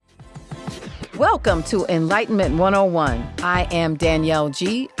Welcome to Enlightenment 101. I am Danielle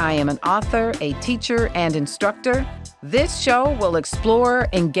G. I am an author, a teacher, and instructor. This show will explore,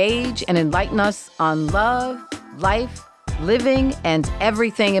 engage, and enlighten us on love, life, living, and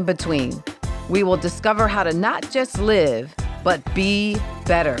everything in between. We will discover how to not just live, but be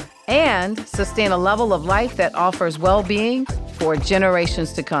better and sustain a level of life that offers well-being for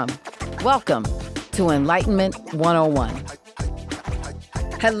generations to come. Welcome to Enlightenment 101.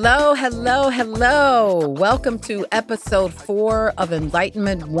 Hello, hello, hello. Welcome to episode 4 of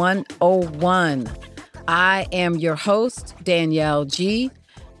Enlightenment 101. I am your host, Danielle G.,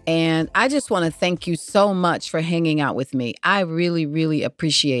 and I just want to thank you so much for hanging out with me. I really, really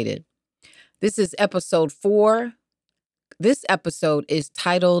appreciate it. This is episode 4. This episode is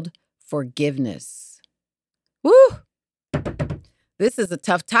titled Forgiveness. Woo! This is a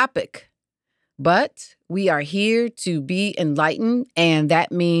tough topic. But we are here to be enlightened, and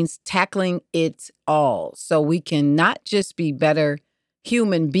that means tackling it all. So we can not just be better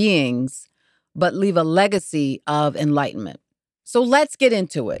human beings, but leave a legacy of enlightenment. So let's get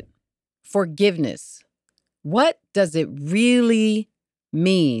into it. Forgiveness. What does it really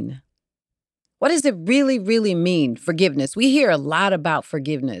mean? What does it really, really mean, forgiveness? We hear a lot about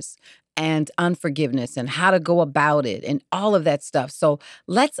forgiveness and unforgiveness and how to go about it and all of that stuff. So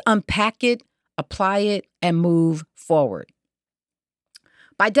let's unpack it, apply it, and move forward.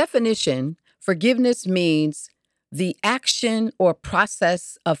 By definition, forgiveness means the action or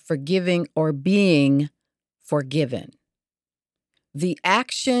process of forgiving or being forgiven. The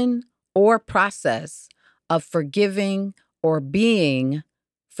action or process of forgiving or being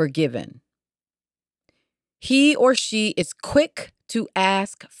forgiven. He or she is quick to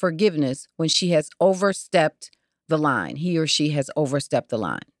ask forgiveness when she has overstepped the line. He or she has overstepped the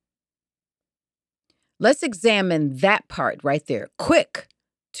line. Let's examine that part right there. Quick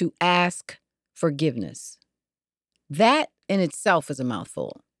to ask forgiveness. That in itself is a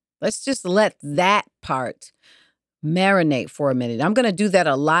mouthful. Let's just let that part marinate for a minute. I'm going to do that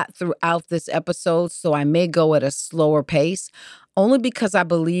a lot throughout this episode, so I may go at a slower pace, only because I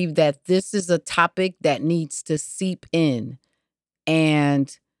believe that this is a topic that needs to seep in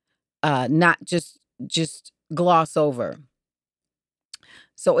and not just gloss over.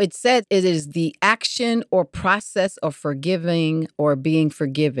 So it said it is the action or process of forgiving or being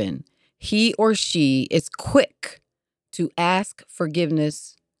forgiven. He or she is quick to ask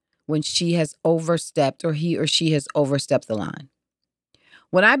forgiveness when she has overstepped or he or she has overstepped the line.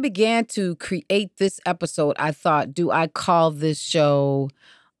 When I began to create this episode, I thought, do I call this show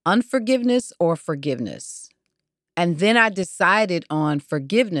Unforgiveness or Forgiveness? And then I decided on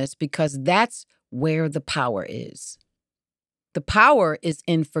forgiveness because that's where the power is. The power is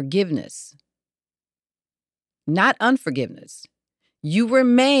in forgiveness, not unforgiveness. You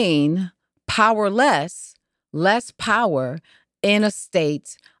remain powerless, less power, in a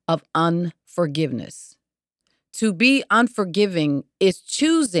state of unforgiveness. To be unforgiving is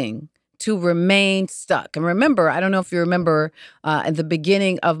choosing to remain stuck. And remember, I don't know if you remember, at the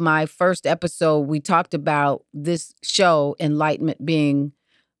beginning of my first episode, we talked about this show, Enlightenment, being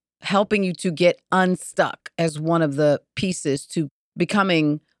helping you to get unstuck as one of the pieces to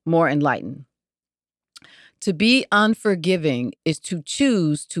becoming more enlightened. To be unforgiving is to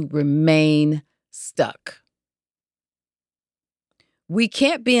choose to remain stuck. We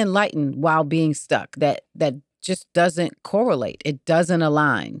can't be enlightened while being stuck. That just doesn't correlate. It doesn't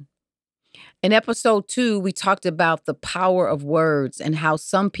align. In episode 2, we talked about the power of words and how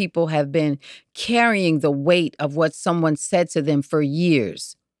some people have been carrying the weight of what someone said to them for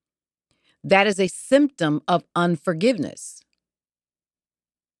years. That is a symptom of unforgiveness.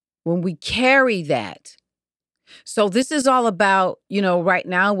 When we carry that. So this is all about, right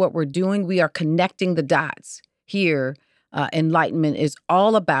now what we're doing, we are connecting the dots. Here, enlightenment is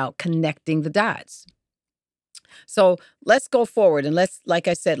all about connecting the dots. So let's go forward and like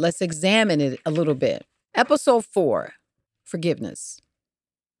I said, let's examine it a little bit. Episode 4, forgiveness.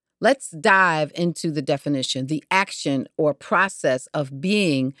 Let's dive into the definition, the action or process of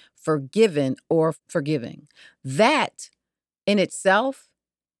being forgiven or forgiving. That in itself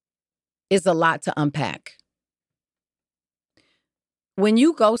is a lot to unpack. When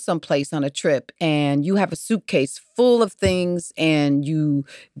you go someplace on a trip and you have a suitcase full of things and you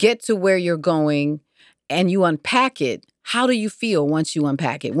get to where you're going and you unpack it, how do you feel once you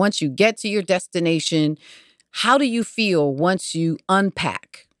unpack it? Once you get to your destination, how do you feel once you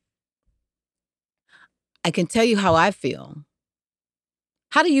unpack? I can tell you how I feel.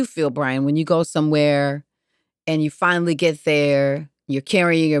 How do you feel, Brian, when you go somewhere and you finally get there, you're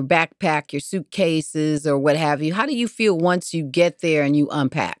carrying your backpack, your suitcases, or what have you? How do you feel once you get there and you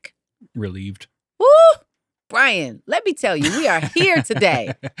unpack? Relieved. Woo! Brian, let me tell you, we are here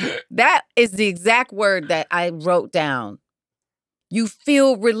today. That is the exact word that I wrote down. You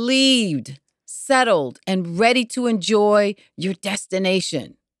feel relieved, settled, and ready to enjoy your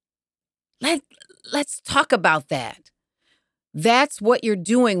destination. Let's talk about that. That's what you're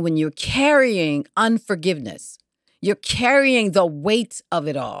doing when you're carrying unforgiveness. You're carrying the weight of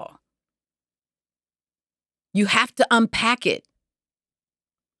it all. You have to unpack it.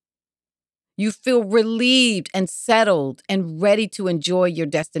 You feel relieved and settled and ready to enjoy your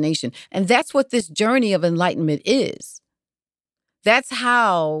destination. And that's what this journey of enlightenment is. That's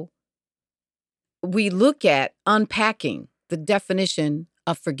how we look at unpacking the definition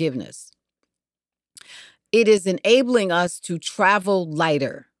of forgiveness. It is enabling us to travel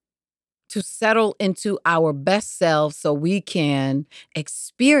lighter, to settle into our best selves so we can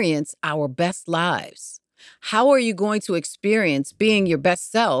experience our best lives. How are you going to experience being your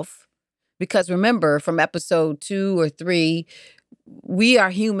best self? Because remember, from episode 2 or 3, we are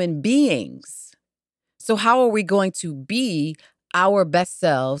human beings. So how are we going to be our best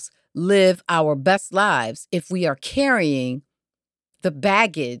selves, live our best lives if we are carrying the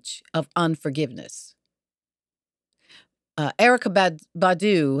baggage of unforgiveness? Erykah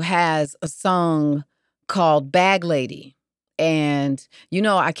Badu has a song called Bag Lady. And you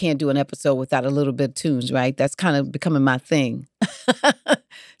know I can't do an episode without a little bit of tunes, right? That's kind of becoming my thing.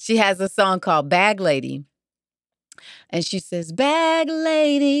 She has a song called Bag Lady. And she says, "Bag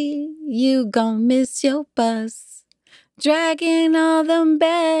lady, you gon' miss your bus, dragging all them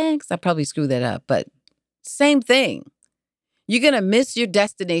bags." I probably screwed that up, but same thing. You're going to miss your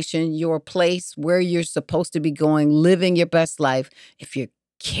destination, your place where you're supposed to be going, living your best life, if you're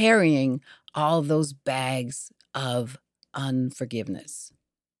carrying all those bags of unforgiveness.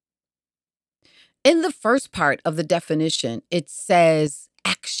 In the first part of the definition, it says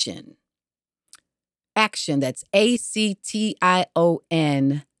action. Action, that's ACTION,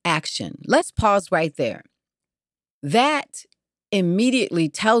 action. Let's pause right there. That immediately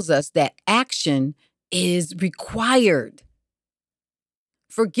tells us that action is required.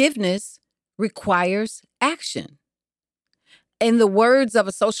 Forgiveness requires action. In the words of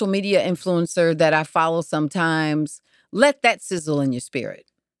a social media influencer that I follow sometimes, let that sizzle in your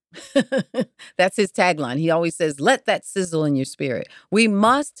spirit. That's his tagline. He always says, let that sizzle in your spirit. We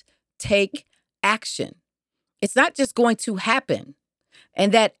must take action. It's not just going to happen.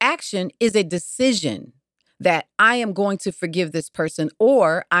 And that action is a decision that I am going to forgive this person,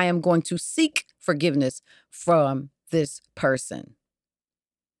 or I am going to seek forgiveness from this person.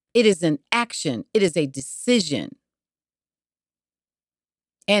 It is an action. It is a decision.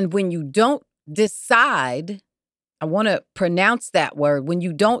 And when you don't decide, I want to pronounce that word, when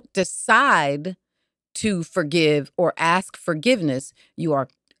you don't decide to forgive or ask forgiveness, you are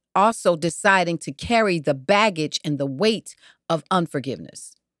also deciding to carry the baggage and the weight of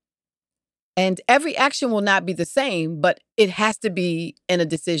unforgiveness. And every action will not be the same, but it has to be in a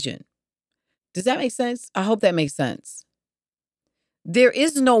decision. Does that make sense? I hope that makes sense. There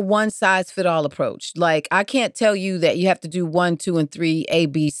is no one-size-fit-all approach. Like, I can't tell you that you have to do 1, 2, and 3, A,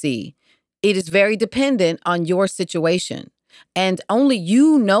 B, C. It is very dependent on your situation. And only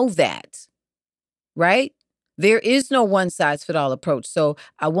you know that, right? There is no one-size-fit-all approach. So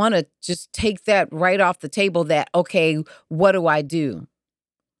I want to just take that right off the table that, okay, what do I do?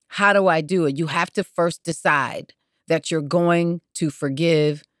 How do I do it? You have to first decide that you're going to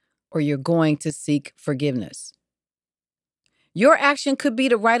forgive or you're going to seek forgiveness. Your action could be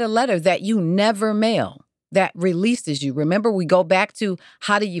to write a letter that you never mail, that releases you. Remember, we go back to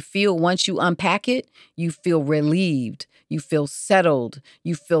how do you feel once you unpack it? You feel relieved. You feel settled.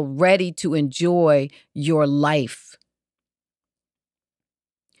 You feel ready to enjoy your life.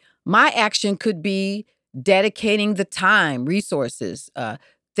 My action could be dedicating the time, resources,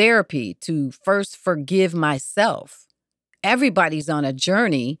 therapy to first forgive myself. Everybody's on a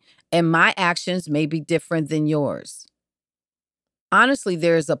journey, and my actions may be different than yours. Honestly,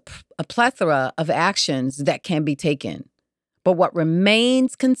 there's a plethora of actions that can be taken. But what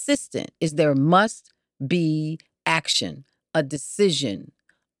remains consistent is there must be action, a decision,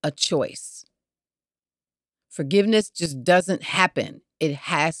 a choice. Forgiveness just doesn't happen. It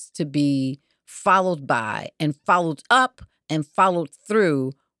has to be followed by and followed up and followed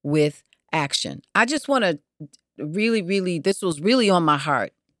through with action. I just want to really, this was really on my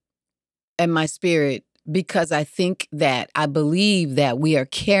heart and my spirit, because I believe that we are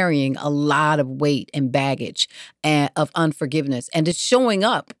carrying a lot of weight and baggage of unforgiveness, and it's showing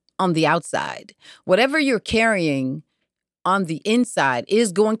up on the outside. Whatever you're carrying on the inside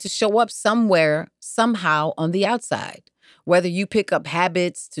is going to show up somewhere, somehow on the outside. Whether you pick up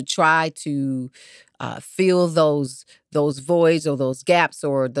habits to try to fill those voids or those gaps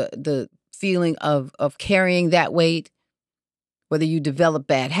or the feeling of carrying that weight, whether you develop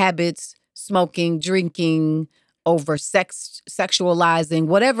bad habits, smoking, drinking, over sexualizing,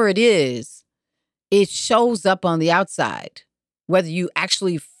 whatever it is, it shows up on the outside. Whether you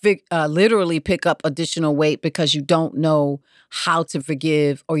actually literally pick up additional weight because you don't know how to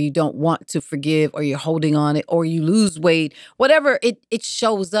forgive, or you don't want to forgive, or you're holding on it, or you lose weight, whatever, it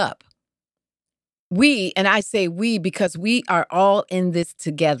shows up. And I say we because we are all in this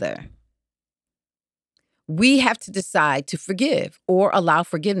together. We have to decide to forgive or allow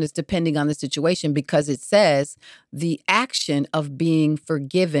forgiveness depending on the situation, because it says the action of being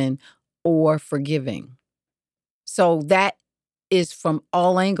forgiven or forgiving. So that is from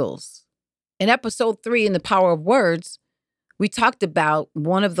all angles. In episode 3, in The Power of Words, we talked about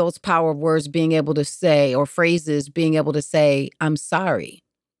one of those power of words being able to say, or phrases being able to say, I'm sorry,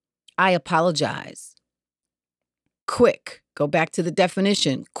 I apologize. Quick, go back to the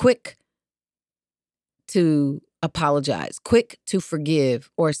definition, quick to apologize, quick to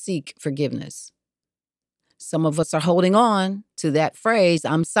forgive or seek forgiveness. Some of us are holding on to that phrase,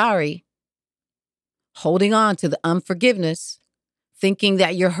 I'm sorry, holding on to the unforgiveness, thinking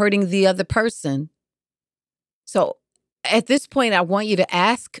that you're hurting the other person. So at this point, I want you to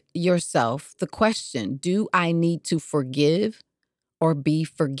ask yourself the question, do I need to forgive or be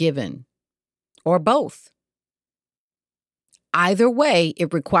forgiven? Or both? Either way,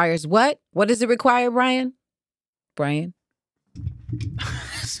 it requires what? What does it require, Brian? Brian?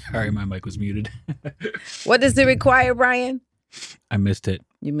 Sorry, my mic was muted. What does it require, Brian? I missed it.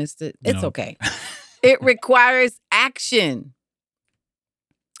 You missed it? It's No. okay. It requires action.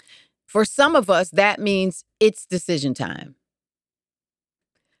 For some of us, that means it's decision time.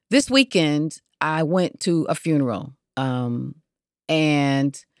 This weekend, I went to a funeral,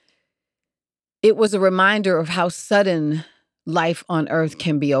 and it was a reminder of how sudden life on earth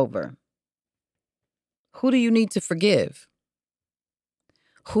can be over. Who do you need to forgive?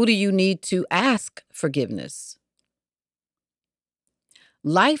 Who do you need to ask forgiveness?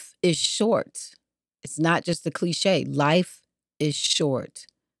 Life is short. It's not just a cliche. Life is short,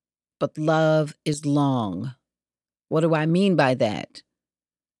 but love is long. What do I mean by that?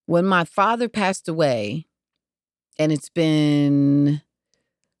 When my father passed away, and it's been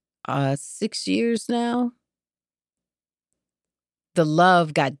 6 years now, the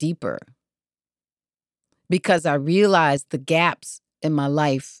love got deeper because I realized the gaps in my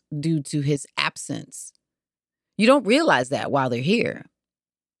life due to his absence. You don't realize that while they're here.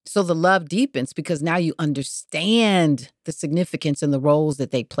 So the love deepens because now you understand the significance and the roles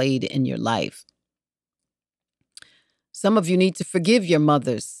that they played in your life. Some of you need to forgive your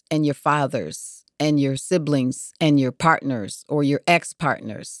mothers and your fathers and your siblings and your partners or your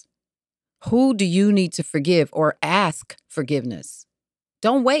ex-partners. Who do you need to forgive or ask forgiveness?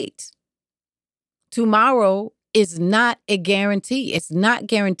 Don't wait. Tomorrow is not a guarantee. It's not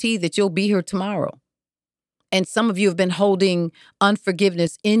guaranteed that you'll be here tomorrow. And some of you have been holding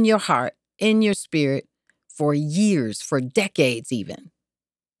unforgiveness in your heart, in your spirit for years, for decades even.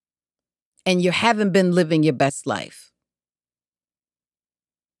 And you haven't been living your best life.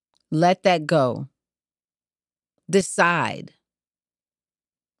 Let that go. Decide.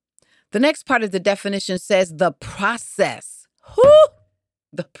 The next part of the definition says the process.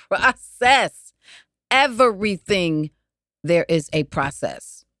 The process. Everything, there is a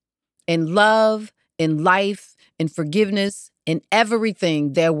process. In love, in life, in forgiveness, in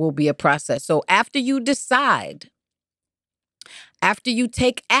everything, there will be a process. So after you decide, after you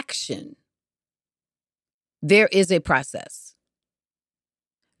take action, there is a process.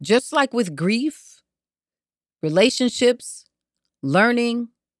 Just like with grief, relationships, learning,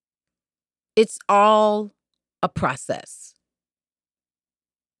 it's all a process.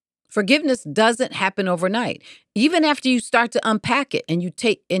 Forgiveness doesn't happen overnight. Even after you start to unpack it and you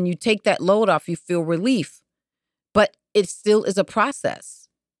take that load off, you feel relief. But it still is a process.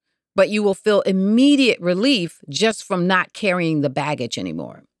 But you will feel immediate relief just from not carrying the baggage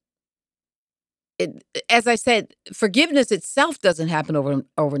anymore. As I said, forgiveness itself doesn't happen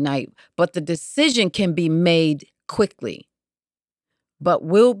overnight, but the decision can be made quickly, but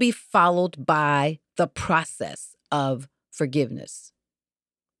will be followed by the process of forgiveness.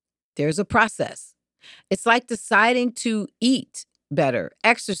 There's a process. It's like deciding to eat better,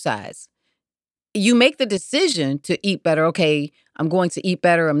 exercise. You make the decision to eat better. Okay, I'm going to eat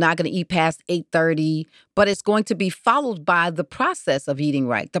better. I'm not going to eat past 8:30, but it's going to be followed by the process of eating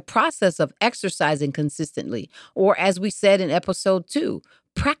right, the process of exercising consistently, or as we said in episode 2,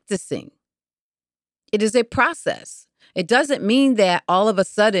 practicing. It is a process. It doesn't mean that all of a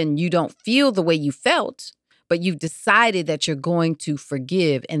sudden you don't feel the way you felt, but you've decided that you're going to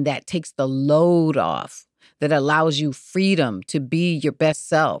forgive, and that takes the load off. That allows you freedom to be your best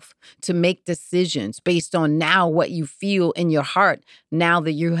self, to make decisions based on now what you feel in your heart, now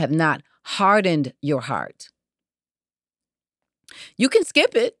that you have not hardened your heart. You can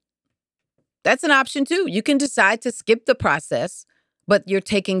skip it. That's an option too. You can decide to skip the process, but you're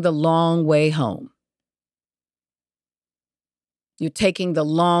taking the long way home. You're taking the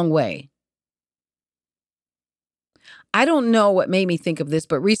long way. I don't know what made me think of this,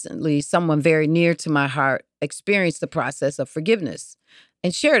 but recently someone very near to my heart experienced the process of forgiveness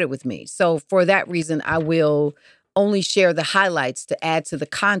and shared it with me. So for that reason, I will only share the highlights to add to the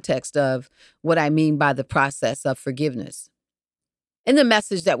context of what I mean by the process of forgiveness. In the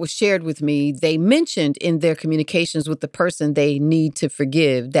message that was shared with me, they mentioned in their communications with the person they need to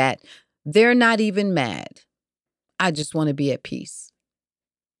forgive that they're not even mad. I just want to be at peace.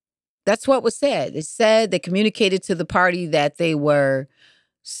 That's what was said. It said they communicated to the party that they were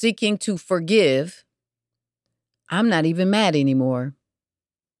seeking to forgive. I'm not even mad anymore.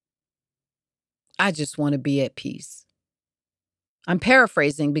 I just want to be at peace. I'm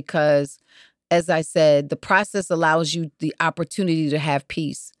paraphrasing because, as I said, the process allows you the opportunity to have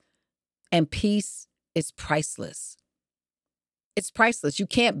peace. And peace is priceless. It's priceless. You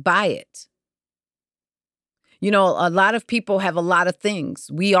can't buy it. You know, a lot of people have a lot of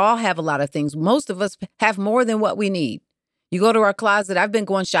things. We all have a lot of things. Most of us have more than what we need. You go to our closet. I've been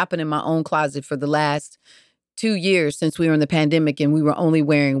going shopping in my own closet for the last 2 years since we were in the pandemic, and we were only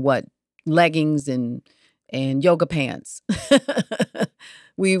wearing leggings and yoga pants.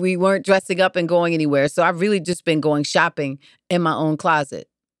 We weren't dressing up and going anywhere. So I've really just been going shopping in my own closet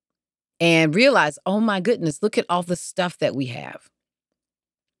and realized, oh my goodness, look at all the stuff that we have.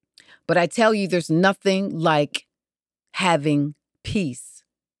 But I tell you, there's nothing like having peace.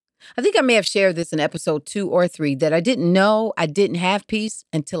 I think I may have shared this in episode 2 or 3 that I didn't know I didn't have peace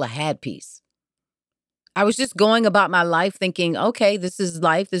until I had peace. I was just going about my life thinking, okay, this is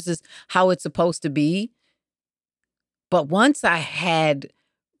life. This is how it's supposed to be. But once I had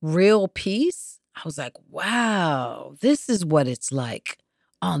real peace, I was like, wow, this is what it's like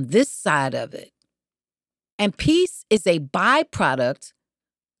on this side of it. And peace is a byproduct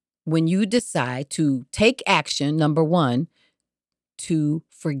when you decide to take action, number 1, to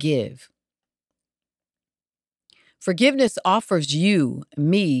forgive. Forgiveness offers you,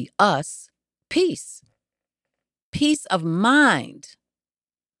 me, us, peace. Peace of mind.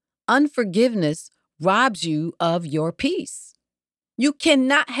 Unforgiveness robs you of your peace. You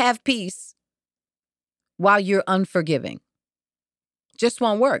cannot have peace while you're unforgiving. Just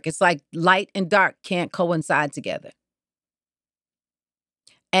won't work. It's like light and dark can't coincide together.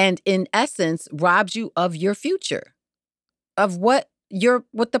 And in essence, robs you of your future, of what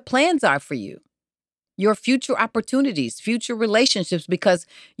the plans are for you, your future opportunities, future relationships, because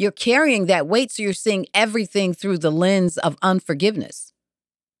you're carrying that weight. So you're seeing everything through the lens of unforgiveness.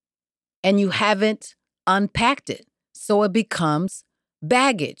 And you haven't unpacked it. So it becomes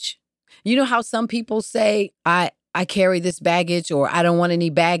baggage. You know how some people say, I carry this baggage, or I don't want any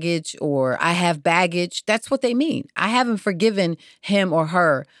baggage, or I have baggage. That's what they mean. I haven't forgiven him or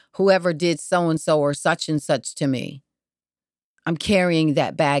her, whoever did so-and-so or such and such to me. I'm carrying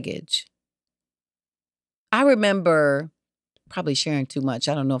that baggage. I remember probably sharing too much.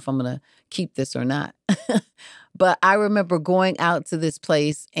 I don't know if I'm going to keep this or not. But I remember going out to this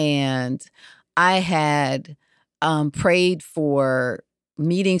place, and I had prayed for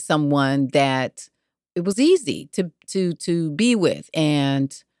meeting someone that it was easy to be with,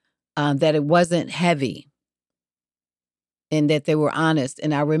 and that it wasn't heavy, and that they were honest.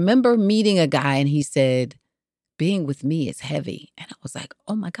 And I remember meeting a guy, and he said, being with me is heavy. And I was like,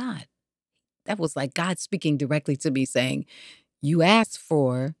 oh my God. That was like God speaking directly to me saying, you asked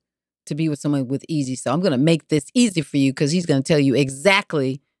for to be with someone with easy. So I'm going to make this easy for you, because he's going to tell you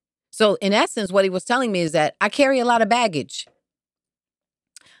exactly. So in essence, what he was telling me is that I carry a lot of baggage.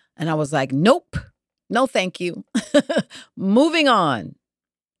 And I was like, nope. No, thank you. Moving on.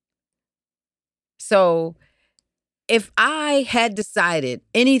 So if I had decided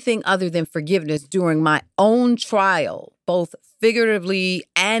anything other than forgiveness during my own trial, both figuratively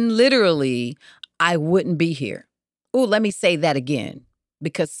and literally, I wouldn't be here. Oh, let me say that again,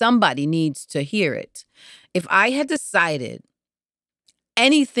 because somebody needs to hear it. If I had decided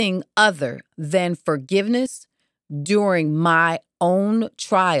anything other than forgiveness during my own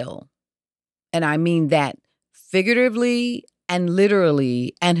trial, and I mean that figuratively and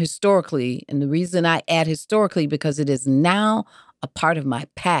literally and historically. And the reason I add historically, because it is now a part of my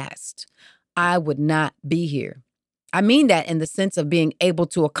past, I would not be here. I mean that in the sense of being able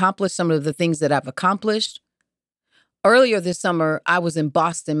to accomplish some of the things that I've accomplished. Earlier this summer, I was in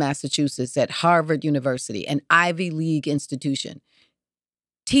Boston, Massachusetts at Harvard University, an Ivy League institution,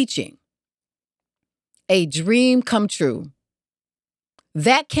 teaching. A dream come true.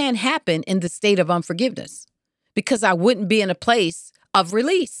 That can't happen in the state of unforgiveness because I wouldn't be in a place of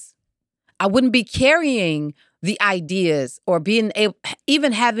release. I wouldn't be carrying the ideas or being able,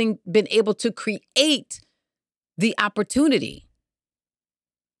 even having been able to create the opportunity.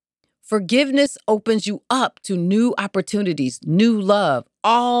 Forgiveness opens you up to new opportunities, new love,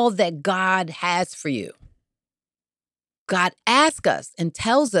 all that God has for you. God asks us and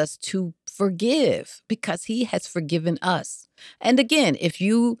tells us to forgive because he has forgiven us. And again, if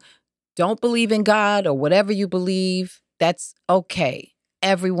you don't believe in God or whatever you believe, that's okay.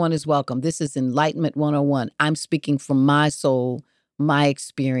 Everyone is welcome. This is Enlightenment 101. I'm speaking from my soul, my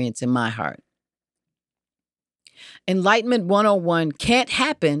experience, and my heart. Enlightenment 101 can't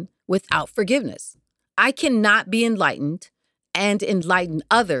happen without forgiveness. I cannot be enlightened and enlighten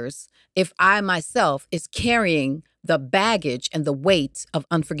others if I myself is carrying the baggage and the weight of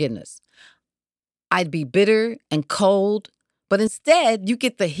unforgiveness. I'd be bitter and cold, but instead you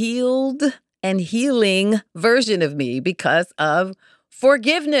get the healed and healing version of me because of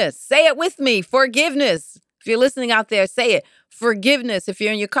forgiveness. Say it with me, forgiveness. If you're listening out there, say it. Forgiveness. If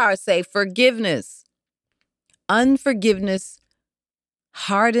you're in your car, say forgiveness. Unforgiveness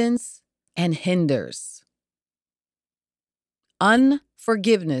hardens and hinders.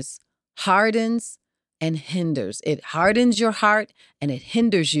 Unforgiveness hardens and hinders. It hardens your heart and it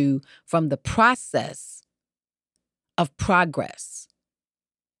hinders you from the process of progress.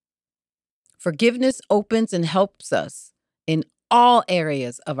 Forgiveness opens and helps us in all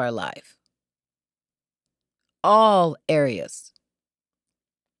areas of our life. All areas.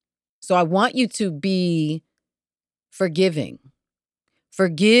 So I want you to be forgiving.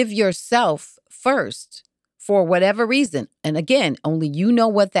 Forgive yourself first for whatever reason. And again, only you know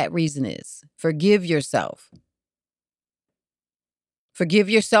what that reason is. Forgive yourself. Forgive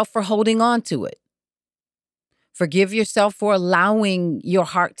yourself for holding on to it. Forgive yourself for allowing your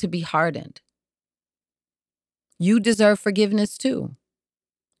heart to be hardened. You deserve forgiveness too.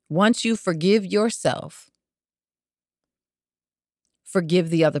 Once you forgive yourself, forgive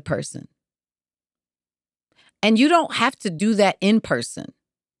the other person. And you don't have to do that in person.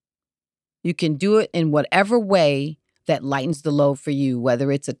 You can do it in whatever way that lightens the load for you,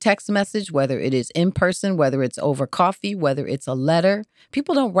 whether it's a text message, whether it is in person, whether it's over coffee, whether it's a letter.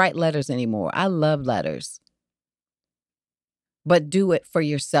 People don't write letters anymore. I love letters. But do it for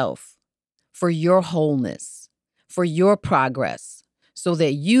yourself, for your wholeness, for your progress, so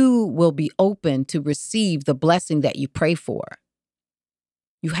that you will be open to receive the blessing that you pray for.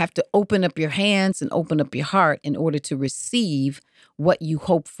 You have to open up your hands and open up your heart in order to receive what you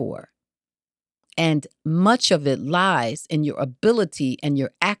hope for. And much of it lies in your ability and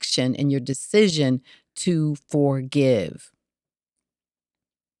your action and your decision to forgive.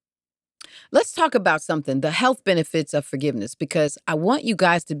 Let's talk about something, the health benefits of forgiveness, because I want you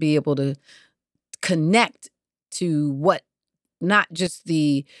guys to be able to connect to what not just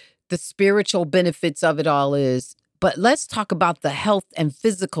the spiritual benefits of it all is, but let's talk about the health and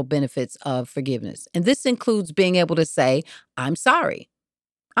physical benefits of forgiveness. And this includes being able to say, I'm sorry.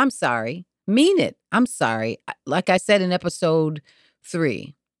 I'm sorry. Mean it. I'm sorry. Like I said in episode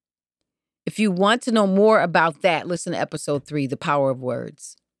 3. If you want to know more about that, listen to episode 3, The Power of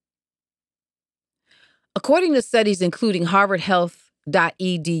Words. According to studies including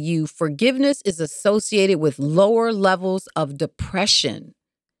harvardhealth.edu, forgiveness is associated with lower levels of depression,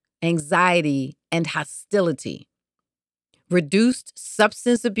 anxiety, and hostility, reduced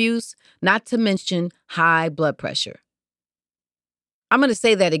substance abuse, not to mention high blood pressure. I'm going to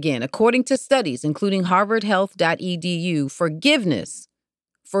say that again. According to studies, including harvardhealth.edu, forgiveness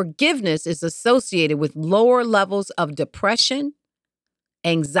is associated with lower levels of depression,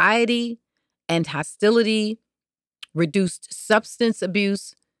 anxiety, and hostility, reduced substance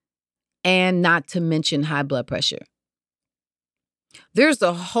abuse, and not to mention high blood pressure. There's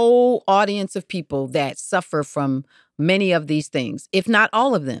a whole audience of people that suffer from many of these things, if not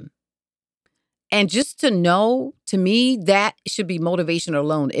all of them. And just to know, to me, that should be motivation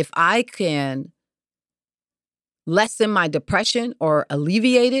alone. If I can lessen my depression or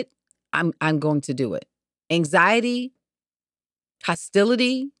alleviate it, I'm going to do it. Anxiety,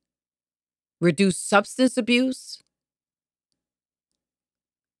 hostility, reduced substance abuse.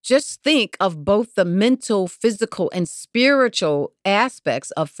 Just think of both the mental, physical, and spiritual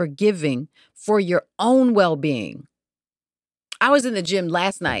aspects of forgiving for your own well-being. I was in the gym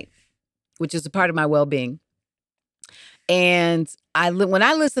last night, which is a part of my well-being. And when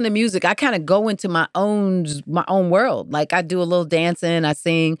I listen to music, I kind of go into my own world. Like I do a little dancing, I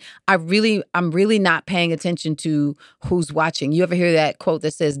sing. I'm really not paying attention to who's watching. You ever hear that quote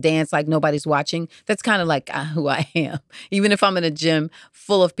that says "dance like nobody's watching"? That's kind of like who I am, even if I'm in a gym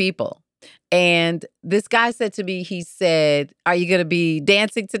full of people. And this guy said to me, he said, "Are you going to be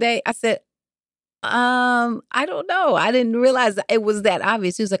dancing today?" I said, I don't know. I didn't realize it was that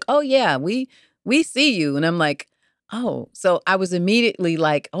obvious. He was like, "Oh yeah, we see you." And I'm like, "Oh." So I was immediately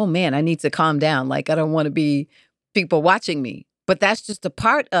like, "Oh man, I need to calm down. Like I don't want to be people watching me." But that's just a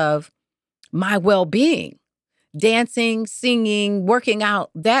part of my well-being. Dancing, singing, working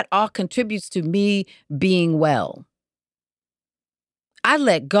out, that all contributes to me being well. I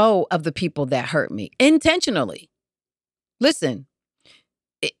let go of the people that hurt me intentionally. Listen,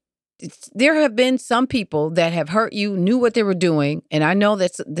 there have been some people that have hurt you, knew what they were doing. And I know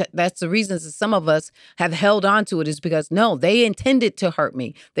that's the reasons that some of us have held on to it is because, no, they intended to hurt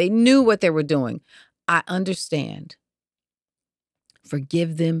me. They knew what they were doing. I understand.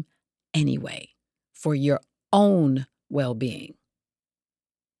 Forgive them anyway for your own well-being.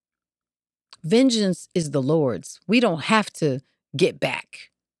 Vengeance is the Lord's. We don't have to get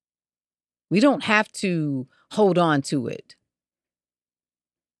back. We don't have to hold on to it.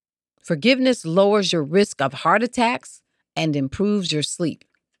 Forgiveness lowers your risk of heart attacks and improves your sleep.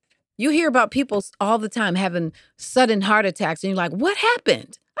 You hear about people all the time having sudden heart attacks, and you're like, what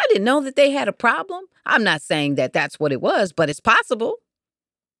happened? I didn't know that they had a problem. I'm not saying that that's what it was, but it's possible.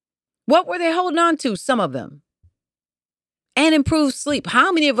 What were they holding on to? Some of them. And improved sleep.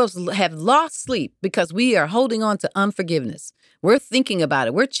 How many of us have lost sleep because we are holding on to unforgiveness? We're thinking about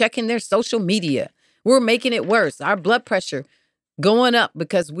it. We're checking their social media. We're making it worse. Our blood pressure going up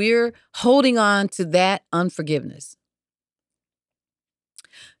because we're holding on to that unforgiveness.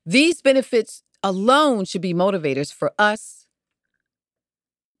 These benefits alone should be motivators for us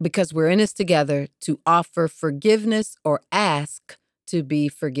because we're in this together to offer forgiveness or ask to be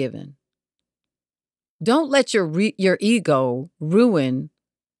forgiven. Don't let your ego ruin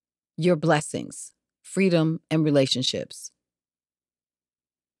your blessings, freedom, and relationships.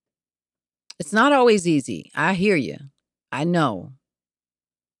 It's not always easy. I hear you. I know.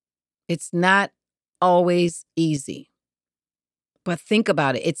 It's not always easy. But think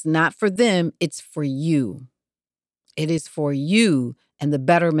about it. It's not for them. It's for you. It is for you and the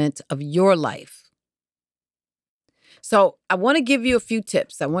betterment of your life. So I want to give you a few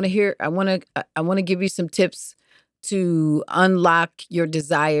tips. I want to give you some tips to unlock your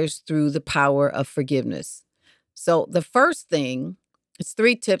desires through the power of forgiveness. So the first thing, it's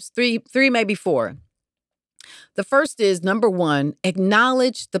 3 tips, three, maybe 4. The first is, number 1,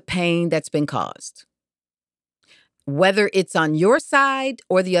 acknowledge the pain that's been caused. Whether it's on your side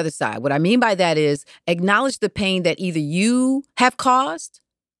or the other side. What I mean by that is acknowledge the pain that either you have caused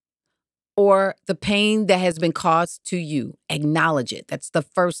or the pain that has been caused to you. Acknowledge it. That's the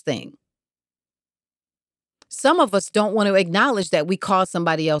first thing. Some of us don't want to acknowledge that we caused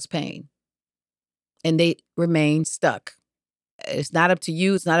somebody else pain and they remain stuck. It's not up to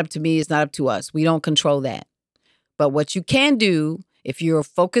you. It's not up to me. It's not up to us. We don't control that. But what you can do, if you're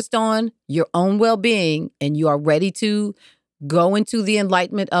focused on your own well-being and you are ready to go into the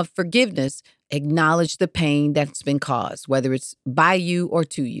enlightenment of forgiveness, acknowledge the pain that's been caused, whether it's by you or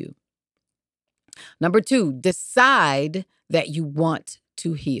to you. Number 2, decide that you want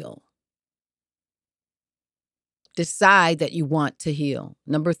to heal. Decide that you want to heal.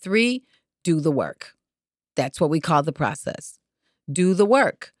 Number 3, do the work. That's what we call the process. Do the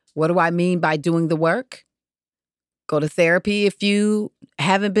work. What do I mean by doing the work? Go to therapy if you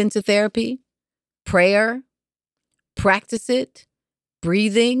haven't been to therapy. Prayer, practice it,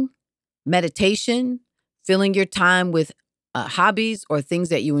 breathing, meditation, filling your time with hobbies or things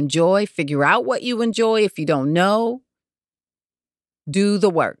that you enjoy. Figure out what you enjoy if you don't know. Do the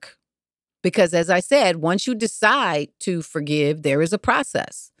work. Because as I said, once you decide to forgive, there is a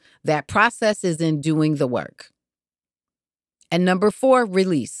process. That process is in doing the work. And number 4,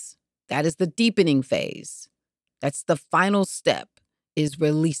 release. That is the deepening phase. That's the final step, is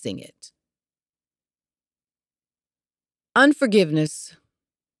releasing it. Unforgiveness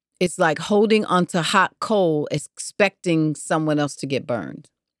is like holding onto hot coal, expecting someone else to get burned.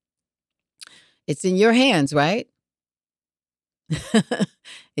 It's in your hands, right?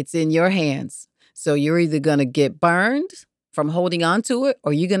 It's in your hands. So you're either going to get burned from holding on to it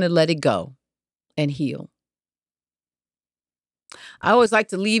or you're going to let it go and heal. I always like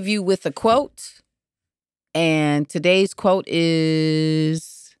to leave you with a quote. And today's quote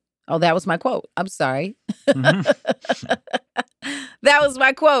is, that was my quote. I'm sorry. Mm-hmm. That was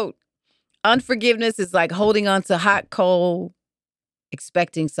my quote. Unforgiveness is like holding on to hot coal,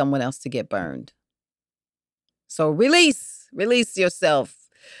 expecting someone else to get burned. So release yourself.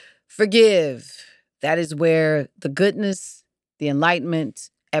 Forgive. That is where the goodness, the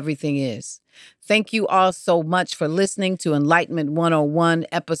enlightenment, everything is. Thank you all so much for listening to Enlightenment 101,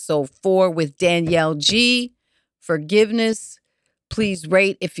 episode 4 with Danielle G. Forgiveness. Please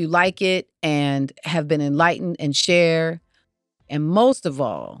rate if you like it and have been enlightened, and share. And most of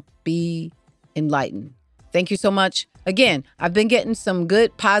all, be enlightened. Thank you so much. Again, I've been getting some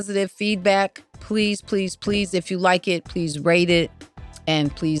good positive feedback. Please, please, please, if you like it, please rate it.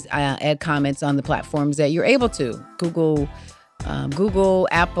 And please add comments on the platforms that you're able to. Google,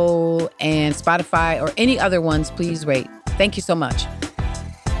 Apple, and Spotify, or any other ones, please rate. Thank you so much.